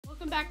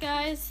Welcome back,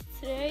 guys.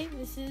 Today,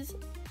 this is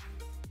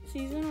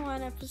season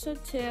 1,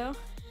 episode 2.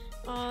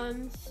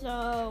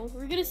 So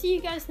we're gonna see you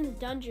guys in the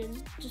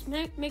dungeon. Just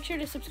make sure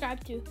to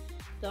subscribe to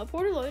the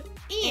Porter Lloyd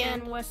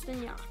and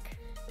Westin Yoch,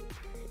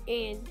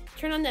 and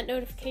turn on that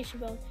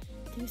notification bell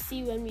to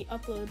see when we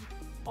upload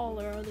all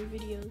our other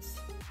videos.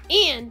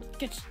 And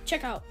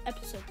check out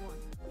episode 1.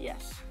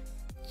 Yes,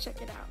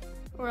 check it out,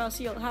 or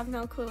else you'll have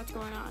no clue what's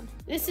going on.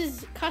 This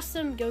is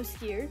custom ghost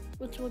gear,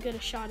 which we'll get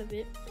a shot of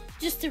it,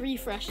 just to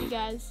refresh you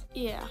guys.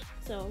 Yeah.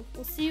 So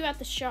we'll see you at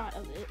the shot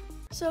of it.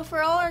 So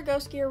for all our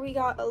ghost gear, we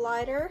got a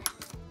lighter,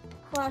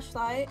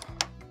 flashlight,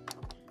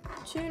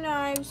 2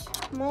 knives,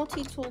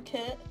 multi-tool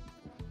kit,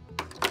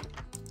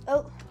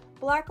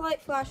 blacklight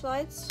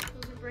flashlights,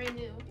 Those are brand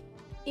new.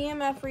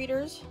 EMF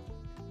readers,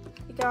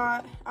 we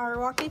got our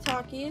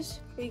walkie-talkies,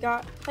 we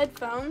got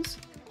headphones,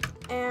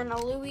 and a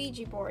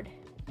Luigi board.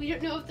 We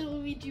don't know if the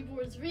Luigi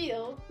board's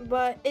real.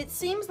 But it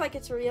seems like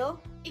it's real.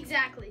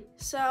 Exactly.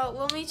 So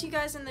we'll meet you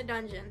guys in the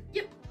dungeon.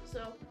 Yep.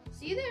 So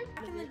see you there.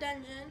 Back in the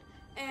dungeon,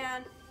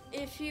 and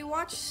if you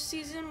watch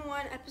season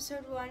 1,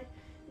 episode 1,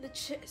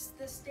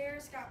 the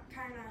stairs got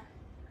kind of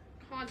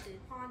haunted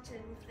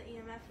with the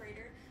EMF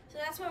reader. So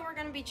that's what we're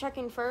gonna be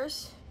checking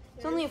first.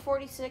 It's only a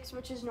 46,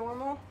 which is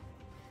normal.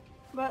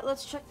 But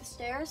let's check the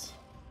stairs.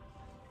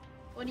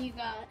 What do you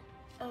got?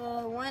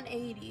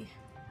 180.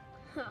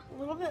 Huh. A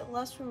little bit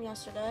less from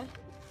yesterday.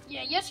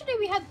 Yeah, yesterday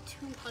we had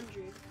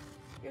 200.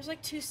 It was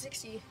like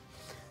 260.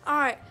 All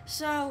right,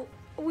 so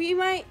we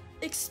might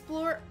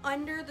explore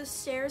under the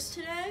stairs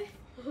today,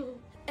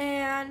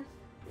 and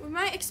we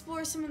might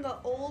explore some of the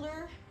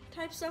older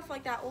type stuff,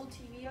 like that old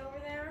TV over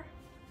there,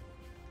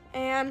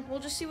 and we'll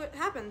just see what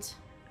happens.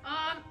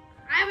 I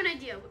have an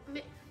idea.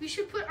 We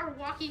should put our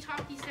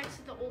walkie-talkies next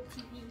to the old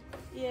TV.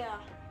 Yeah.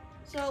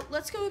 So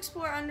let's go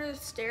explore under the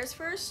stairs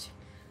first,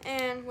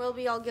 and we'll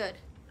be all good.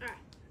 All right,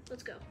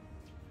 let's go.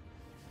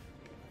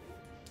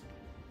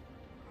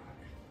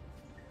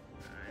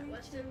 All right,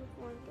 Westin.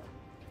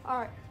 All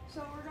right,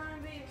 so we're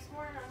gonna be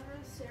exploring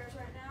under the stairs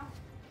right now,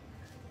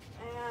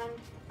 and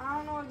I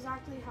don't know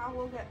exactly how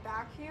we'll get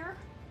back here,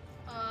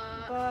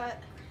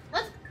 but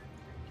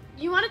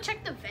You want to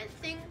check the vent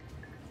thing?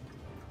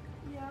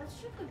 yeah, let's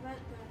check the vent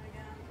then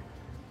again.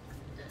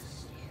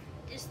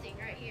 This thing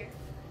right here.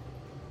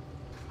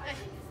 I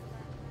think it's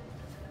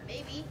the vent.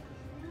 Maybe.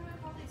 We're gonna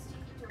have all these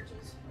tiki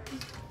torches.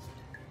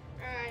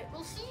 All right,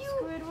 we'll see you.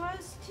 Squid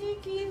was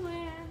Tiki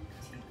Land.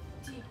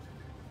 Tiki.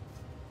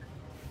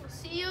 We'll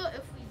see you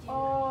if we do.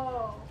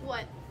 Oh.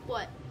 What?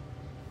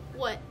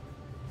 What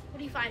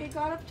do you find? It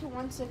got up to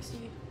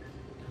 160.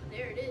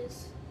 There it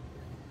is.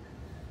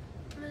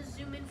 I'm gonna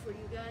zoom in for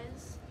you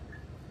guys.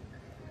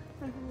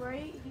 Like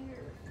right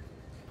here.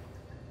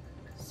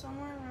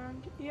 Somewhere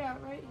around. Yeah,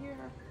 right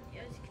here.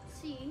 Yeah, as you can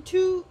see.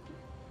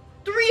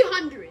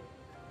 300.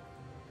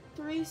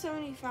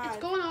 375. It's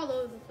going all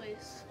over the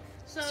place.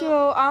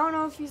 So I don't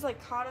know if he's like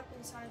caught up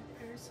inside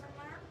there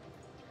somewhere.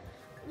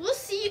 We'll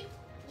see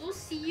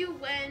you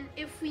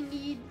if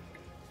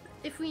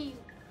we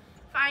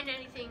find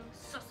anything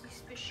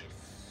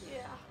suspicious.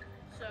 Yeah.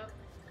 So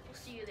we'll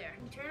see you there.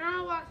 We turn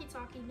on a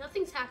walkie-talkie.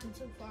 Nothing's happened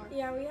so far.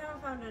 Yeah, we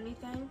haven't found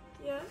anything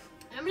yet.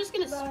 I'm just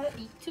gonna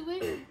speak to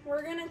it.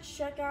 We're gonna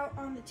check out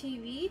on the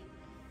TV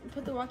and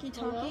put the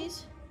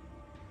walkie-talkies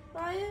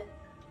by it,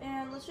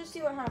 and let's just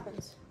see what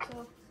happens.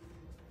 So,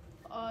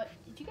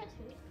 did you guys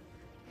hear it?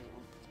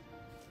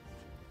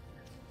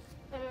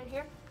 Anyone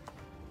here?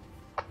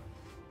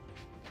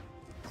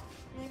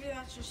 maybe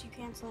that's just you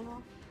canceling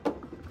off.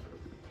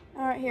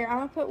 All right, here I'm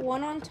gonna put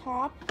one on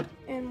top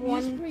and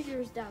one put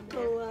yours down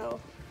there. below.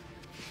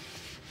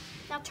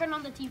 Now turn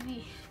on the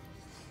TV.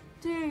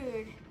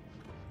 Dude,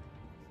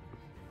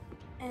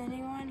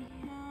 anyone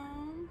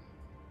home?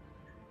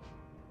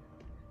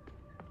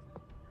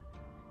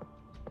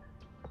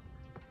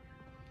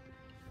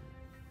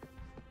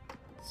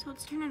 So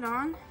let's turn it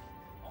on.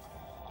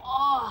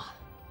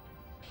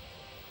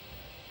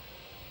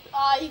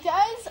 You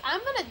guys,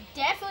 I'm gonna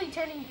definitely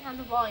turn down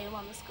the volume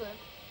on this clip.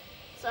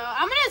 So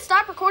I'm gonna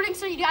stop recording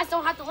so you guys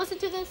don't have to listen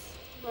to this.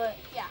 But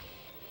yeah.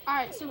 All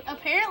right. So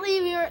apparently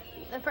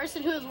the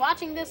person who was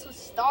watching this was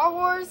Star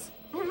Wars.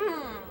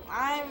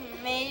 I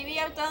maybe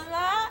have done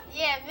that.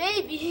 Yeah,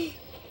 maybe.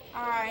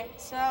 All right,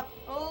 so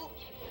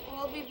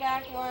we'll be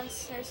back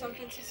once there's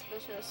something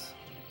suspicious.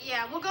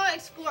 Yeah, we'll go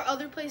explore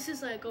other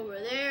places like over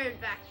there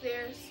and back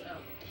there. So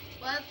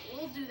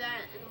we'll do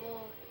that and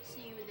we'll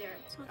see you there.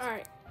 All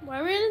right. Why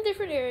we're in a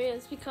different area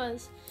is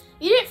because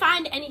we didn't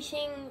find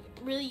anything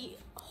really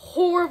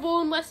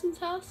horrible in Weston's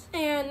house.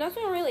 And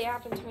nothing really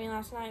happened to me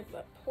last night,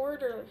 but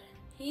Porter,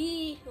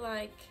 I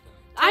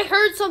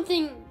heard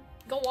something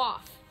go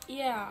off.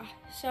 Yeah,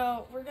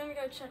 so we're gonna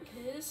go check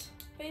his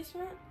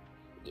basement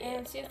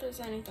and see if there's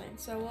anything.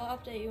 So we'll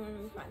update you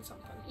when we find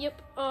something. Yep.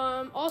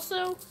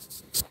 Also,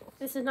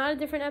 this is not a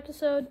different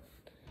episode,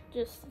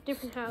 just a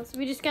different house.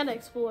 We just gotta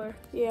explore.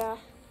 Yeah.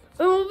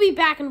 And we'll be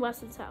back in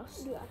Weston's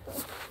house. Exactly.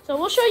 So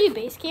we'll show you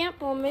base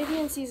camp. Well, maybe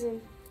in episode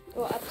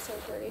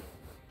 30.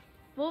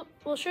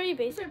 We'll show you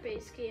base camp.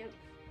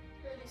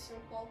 Pretty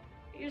simple.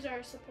 here's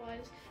our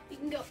supplies. We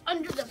can go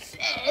under the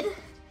bed.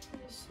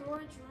 There's a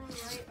storage room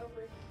right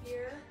over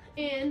here.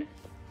 And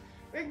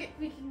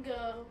we can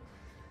go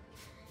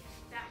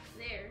back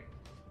there.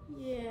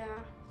 Yeah.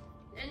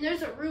 And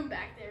there's a room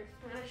back there.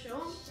 Want to show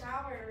them?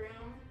 Shower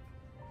room.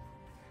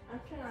 I'm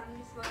trying on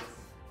these lights.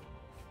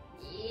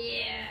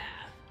 Yeah.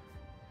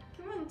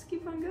 Come on, let's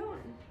keep on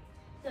going.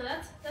 No,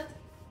 that's.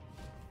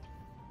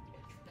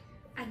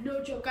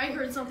 No joke. I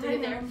heard something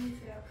in there.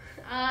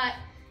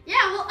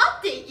 Yeah, we'll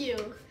update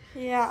you.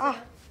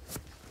 Yeah.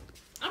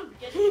 I'm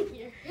getting in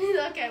here.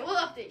 Okay, we'll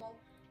update you.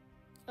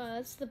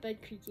 That's the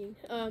bed creaking.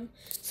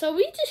 So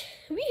we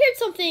heard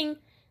something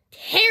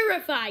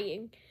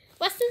terrifying.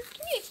 Weston,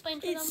 can you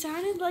explain to them? It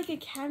sounded like a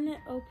cabinet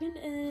opened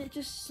and then it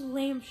just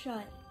slammed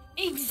shut.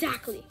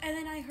 Exactly. And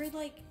then I heard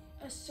like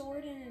a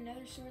sword and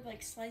another sword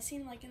like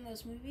slicing like in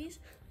those movies.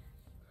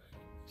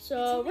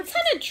 So we're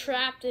kind of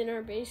trapped in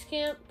our base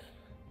camp.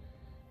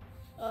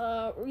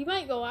 We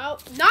might go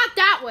out. Not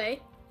that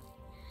way.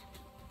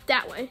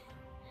 That way.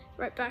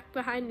 Right back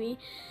behind me.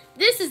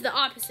 This is the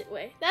opposite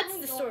way. That's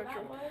the storage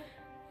room.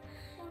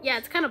 Yeah,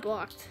 it's kind of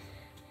blocked.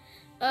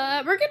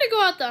 We're gonna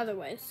go out the other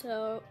way,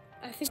 so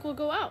I think we'll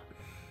go out.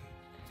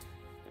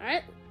 All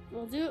right,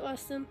 we'll do it,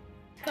 Weston.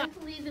 Time to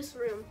leave this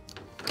room.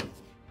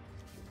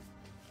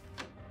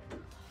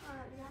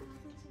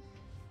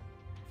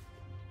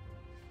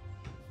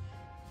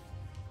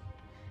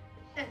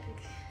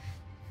 Epic.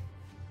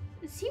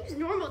 It seems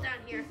normal down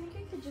Do here. you think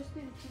it could just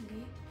be the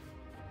TV?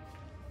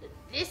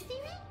 This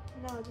TV?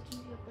 No, the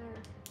TV up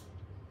there.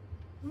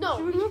 No.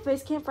 Should we move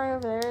base camp right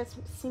over there? It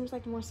seems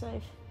like more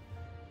safe.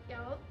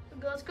 Yeah,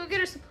 let's go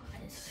get our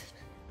supplies.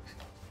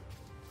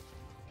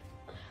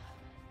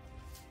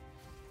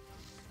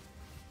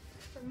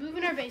 We're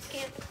moving our base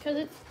camp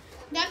because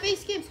that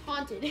base camp's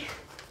haunted.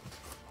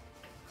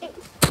 Okay.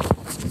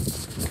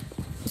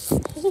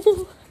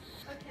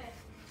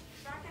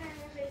 Back in our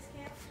new base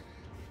camp.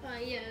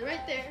 Yeah,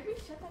 right there. Can we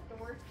shut that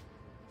door?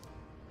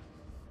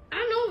 I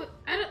don't know.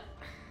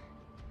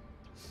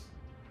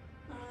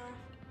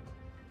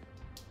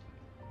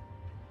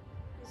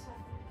 What's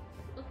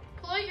happening?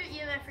 Pull out your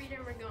EMF reader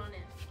and we're going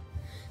in.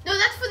 No,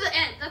 that's for the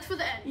end. That's for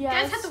the end. Yeah,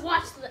 You guys have to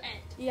watch to the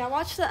end. Yeah,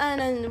 watch the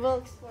end and we'll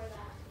explore that.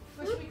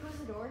 But should we close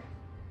the door?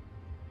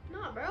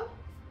 Nah, bro. Alright.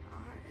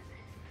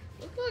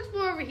 Let's go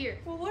explore over here.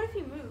 Well, what if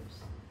he moves?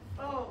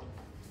 Oh.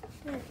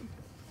 It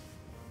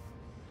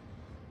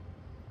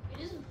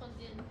isn't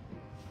plugged in.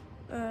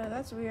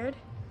 That's weird.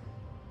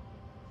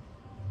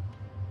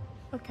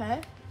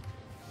 Okay.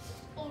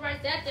 We'll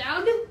write that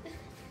down.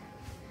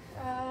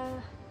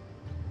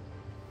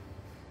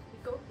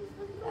 Go.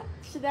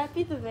 Should that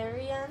be the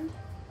very end?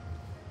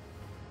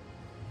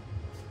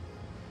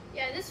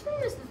 Yeah, this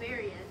room is the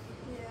very end.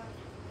 Yeah.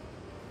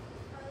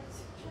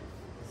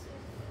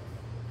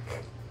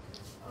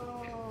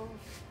 Oh.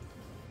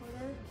 What?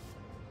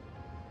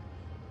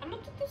 I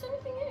don't think there's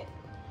anything in it.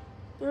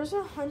 There's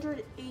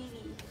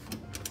 180.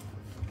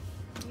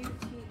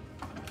 UT.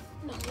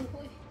 No.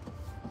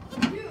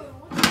 Dude,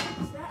 what the heck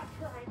is that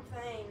prime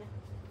thing?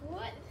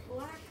 What?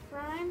 Black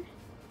prime?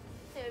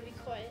 Yeah, be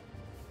quiet.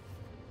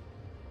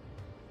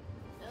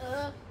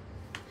 I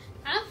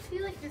don't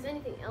feel like there's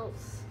anything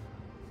else.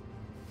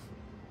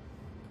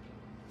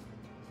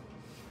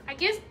 I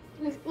guess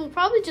we'll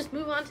probably just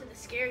move on to the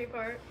scary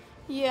part.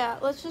 Yeah,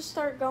 let's just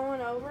start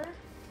going over.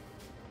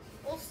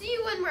 We'll see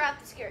you when we're at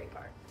the scary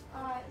part.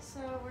 Alright, so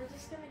we're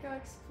just gonna go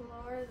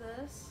explore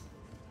this.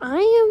 I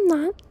am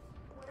not.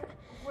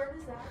 Where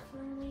does that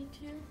room lead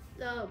to?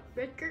 The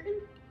red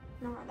curtain?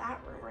 No,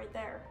 that room right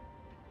there.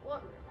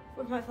 What room?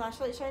 With my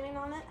flashlight shining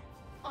on it?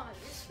 Oh,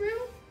 this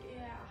room?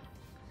 Yeah.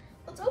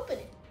 Let's open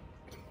it.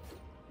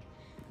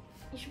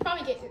 You should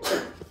probably get your...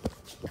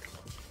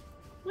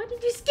 Why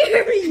did you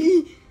scare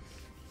me?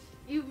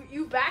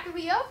 You backing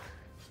me up?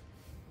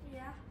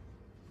 Yeah.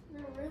 No,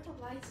 where are the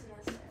lights in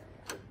this area?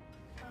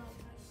 Oh,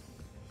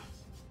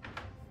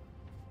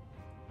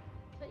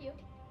 Is that you?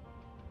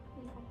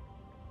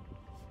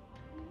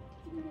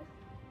 no.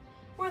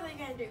 What are they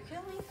gonna do?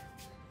 Kill me?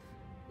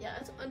 Yeah,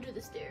 it's under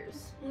the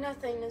stairs.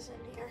 Nothing is in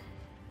here.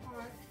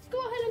 Alright. Let's go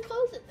ahead and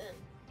close it then.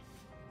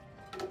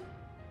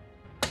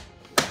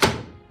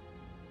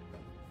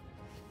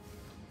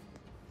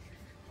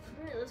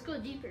 Alright, let's go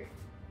deeper.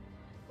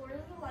 Where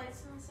are the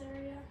lights in this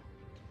area?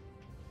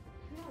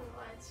 No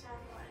lights, found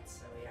lights,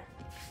 so yeah.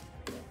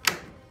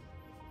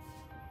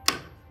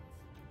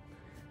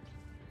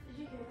 Did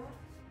you hear that?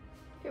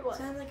 Hear what? It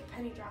sounded like a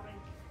penny dropping.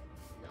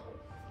 No.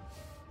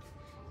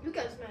 You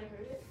guys might have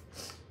heard it.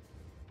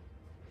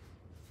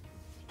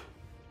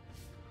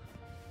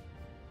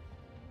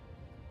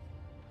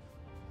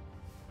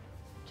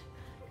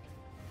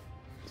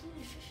 It's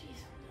only 50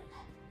 something.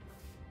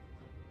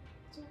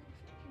 It's only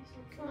 50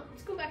 Come on,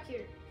 let's go back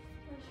here.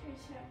 Let's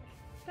recheck.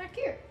 Back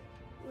here.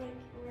 Like,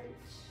 which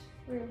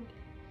room?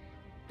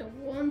 The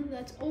one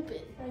that's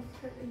open.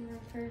 Like, curtain room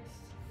first.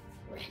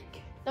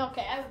 Rick.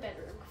 Okay, I have a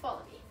better room.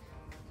 Follow me.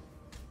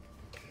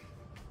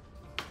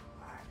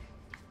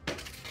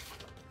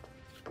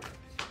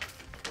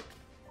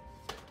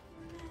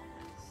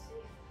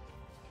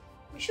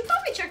 We should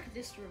probably check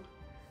this room.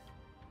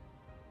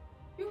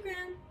 You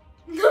can.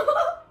 No.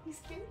 You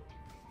scared?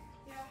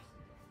 Yeah.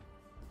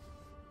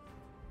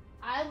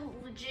 I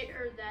legit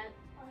heard that.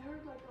 I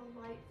heard like a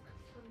light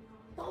turning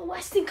on. Oh,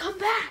 Westin, come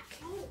back.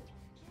 No,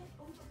 get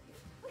over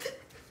here.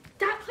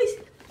 That place,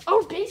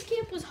 our base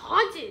camp was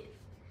haunted.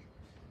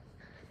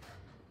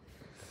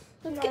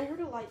 No, I heard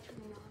a light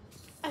turning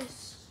on.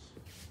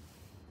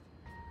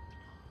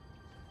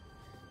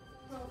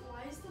 Bro,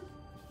 why is the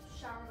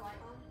shower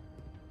light on?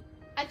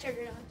 I turned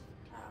it on.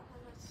 Oh, well,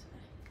 that's...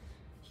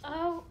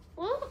 Oh,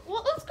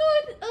 well,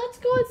 let's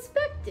go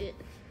inspect it.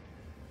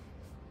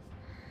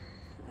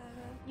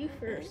 You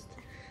first.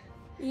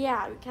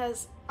 Yeah,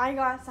 because I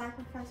got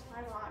sacrificed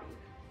my body.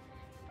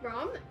 Bro,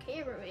 I'm the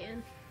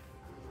cameraman.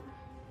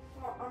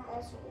 Well, I'm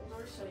also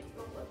older, so you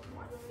don't live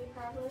my way,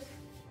 probably.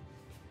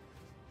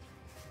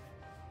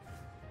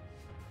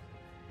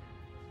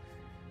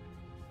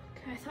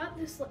 Okay, I thought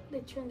they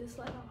turned this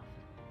light off.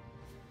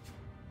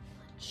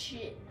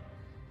 Shit.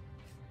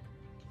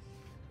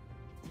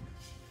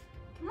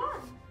 Come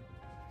on.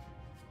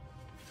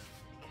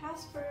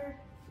 Casper.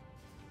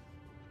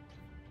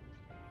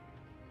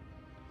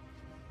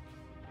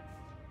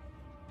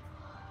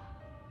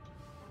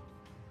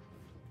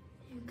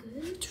 You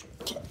good?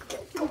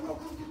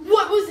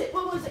 What was it?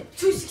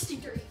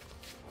 263.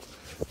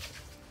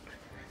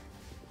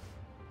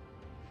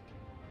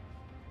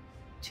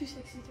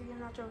 I'm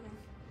not joking.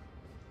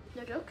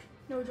 No joke?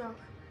 No joke.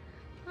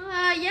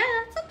 Yeah,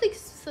 that's something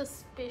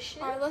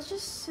suspicious. Alright, let's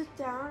just sit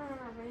down in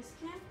our base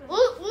camp.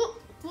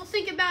 We'll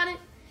think about it,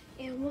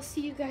 and we'll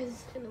see you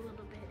guys in a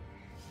little bit.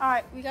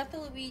 Alright, we got the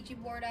Luigi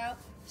board out.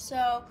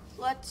 So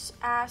let's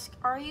ask,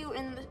 are you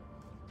in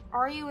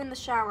the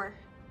shower?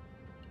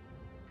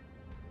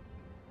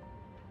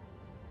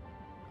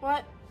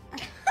 What?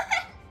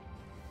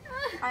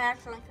 I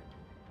accidentally.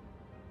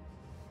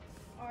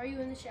 Are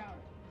you in the shower?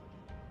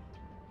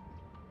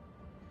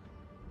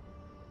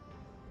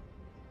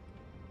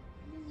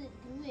 What is it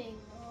doing?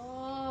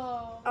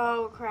 Oh.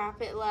 Oh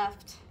crap, it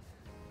left.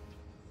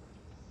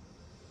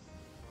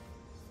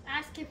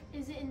 Ask if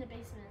is it in the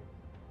basement?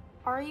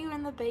 Are you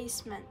in the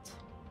basement?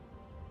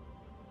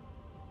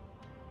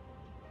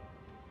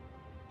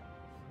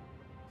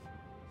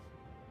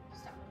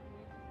 Stop moving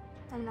it.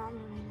 I'm not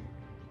moving it.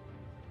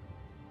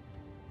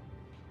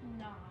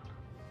 Nah.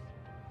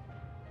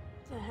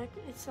 The heck?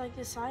 It's like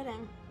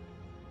deciding.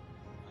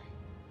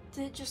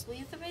 Did it just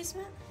leave the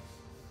basement?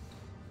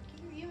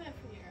 Get your EMF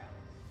reader out.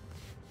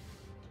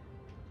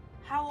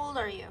 How old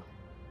are you?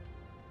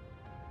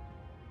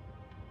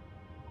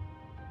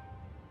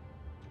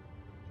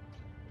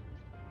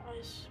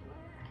 I swear.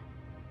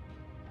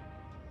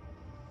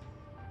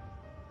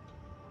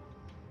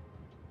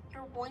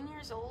 You're 1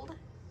 year old?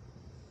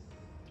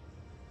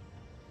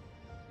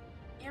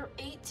 You're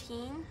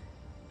 18?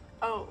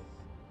 Oh,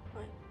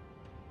 wait.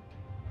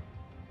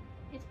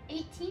 It's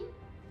 18?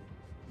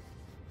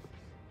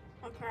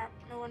 Oh crap,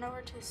 it went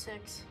over to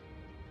 6.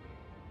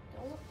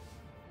 Don't.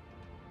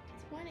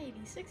 It's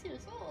 186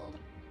 years old.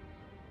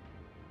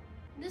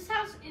 This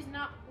house is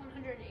not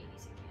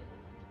 186 years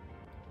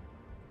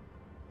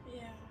old.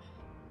 Yeah.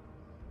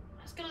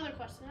 Ask another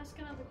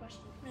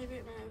question. Maybe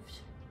it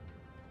moved.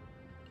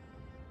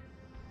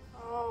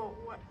 Oh,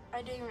 what?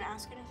 I didn't even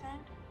ask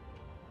anything.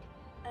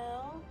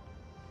 L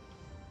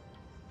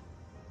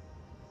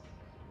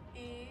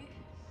E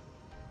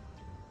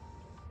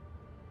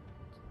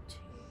T.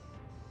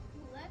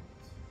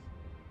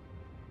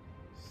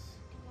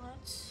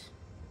 Let's.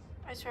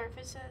 I swear, if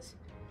it says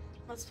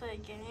let's play a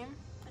game,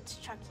 it's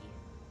Chucky.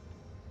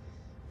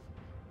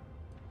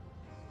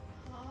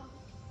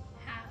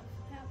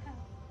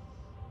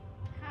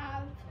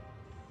 Have.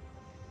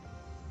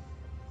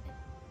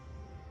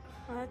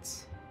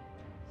 Let's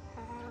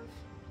have.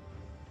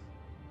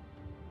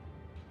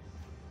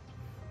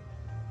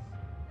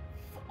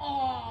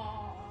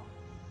 Oh.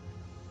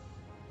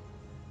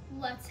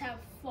 Let's have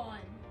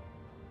fun.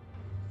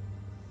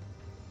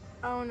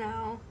 Oh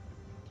no.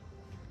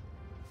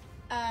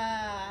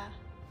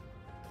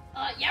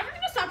 Yeah, we're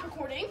gonna stop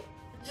recording.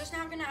 Just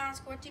now gonna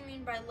ask, what do you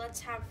mean by let's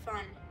have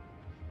fun?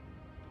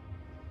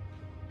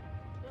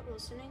 Is it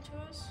listening to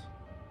us?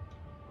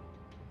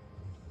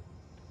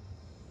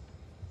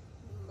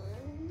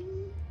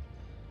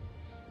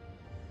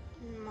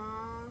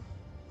 Ma.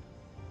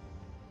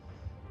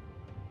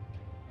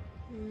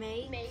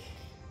 Make.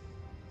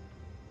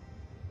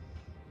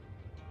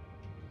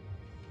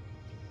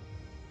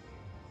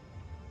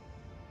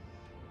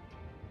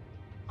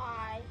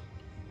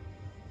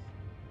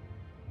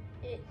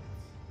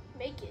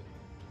 Make it.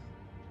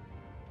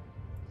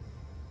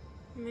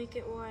 Make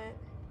it what?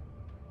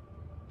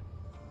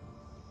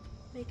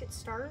 Make it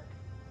start?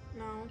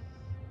 No.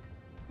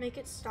 Make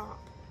it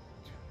stop.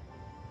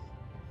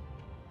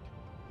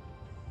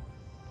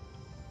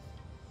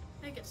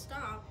 Make it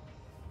stop?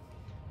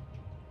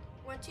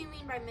 What do you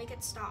mean by make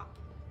it stop?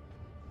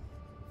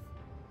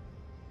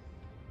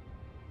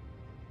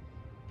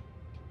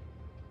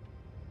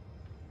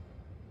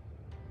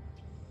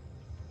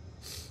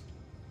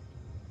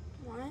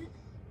 What?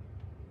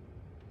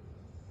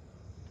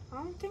 I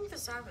don't think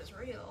this app is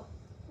real.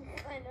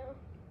 I know.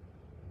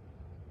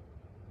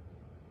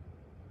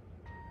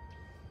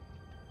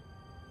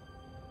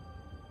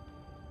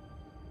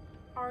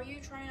 Are you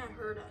trying to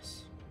hurt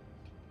us?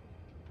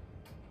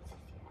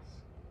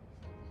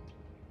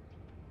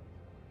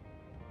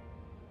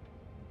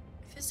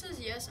 If it says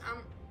yes,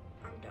 I'm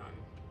done.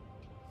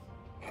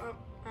 Oh,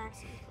 I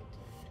accidentally clicked it.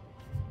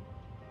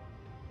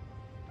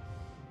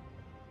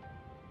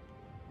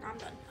 No, I'm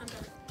done. I'm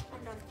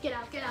done. Get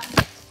out.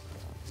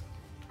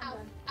 I'm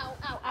done.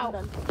 Ow. I'm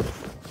done.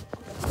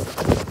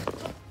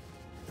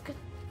 Good.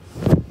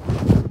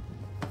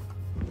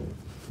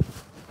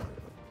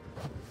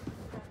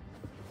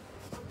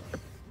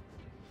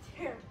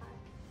 Terrified.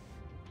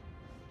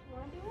 You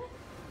wanna do it?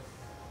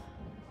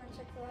 Wanna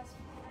check the last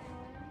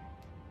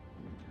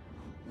one?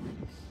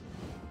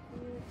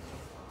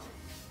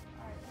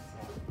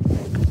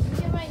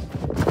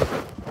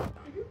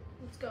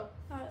 Let's go.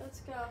 Alright, let's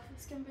go.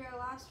 It's gonna be our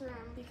last room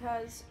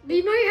because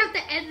We might have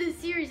to end the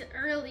series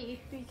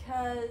early.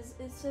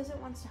 it says it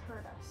wants to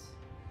hurt us.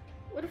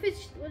 What if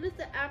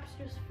the app's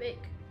just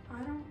fake? I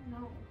don't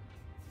know.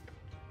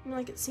 I mean,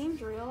 like, it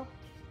seems real.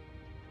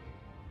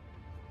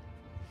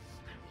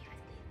 Why don't we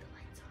guys leave the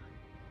lights on?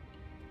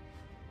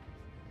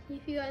 See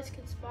if you guys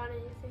can spot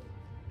anything.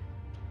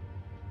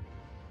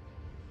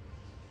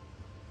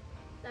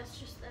 That's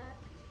just that.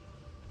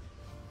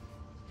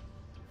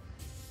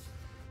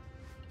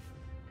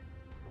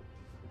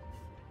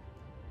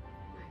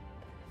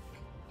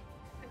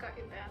 I got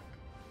your back.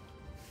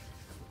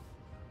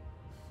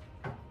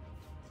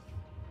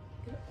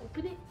 Gonna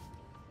open it?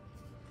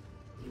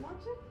 You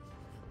want to?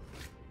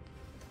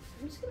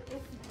 I'm just gonna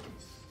open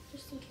this,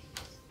 just in case.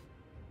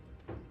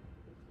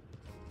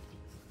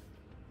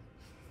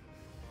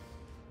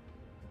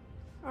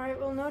 Alright,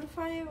 we'll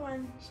notify you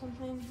when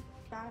something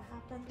bad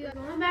happens. Yeah,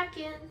 going back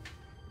in.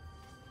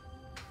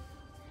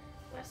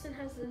 Westin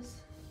has this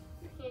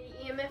handy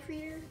EMF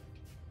reader.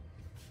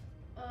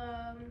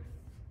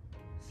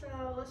 So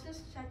let's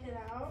just check it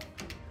out.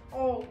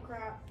 Oh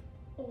crap.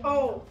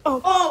 Oh.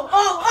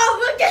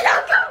 Get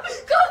out!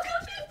 Go!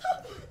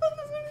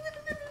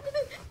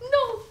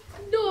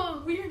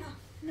 No. We're not.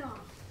 No.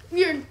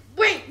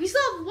 Wait, we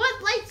still have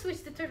one light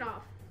switch to turn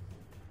off.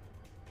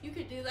 You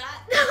could do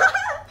that.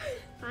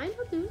 I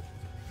will do.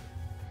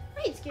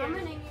 I ain't scared. I'm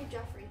gonna name you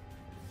Jeffrey.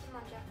 Come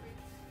on, Jeffrey.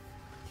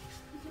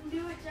 You can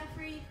do it,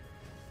 Jeffrey.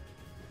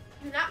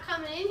 You're not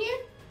coming in here?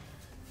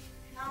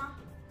 Nah.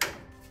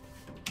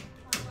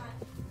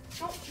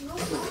 No,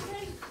 okay.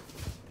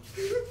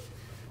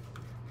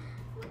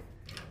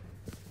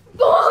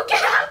 Oh,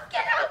 get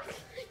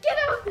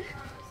out!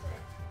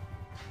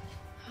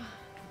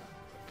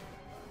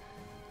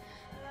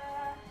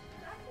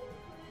 That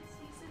concludes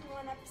season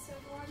 1,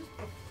 episode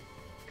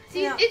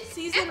 1. It's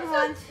season episode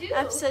 1, 2.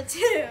 episode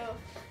 2.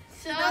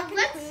 So That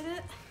conclude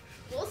it.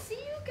 we'll see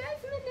you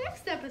guys in the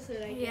next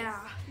episode, I guess. Yeah,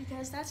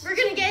 because that's We're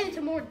gonna get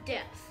into more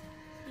depth.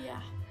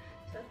 Yeah.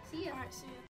 So see ya. Alright, see ya.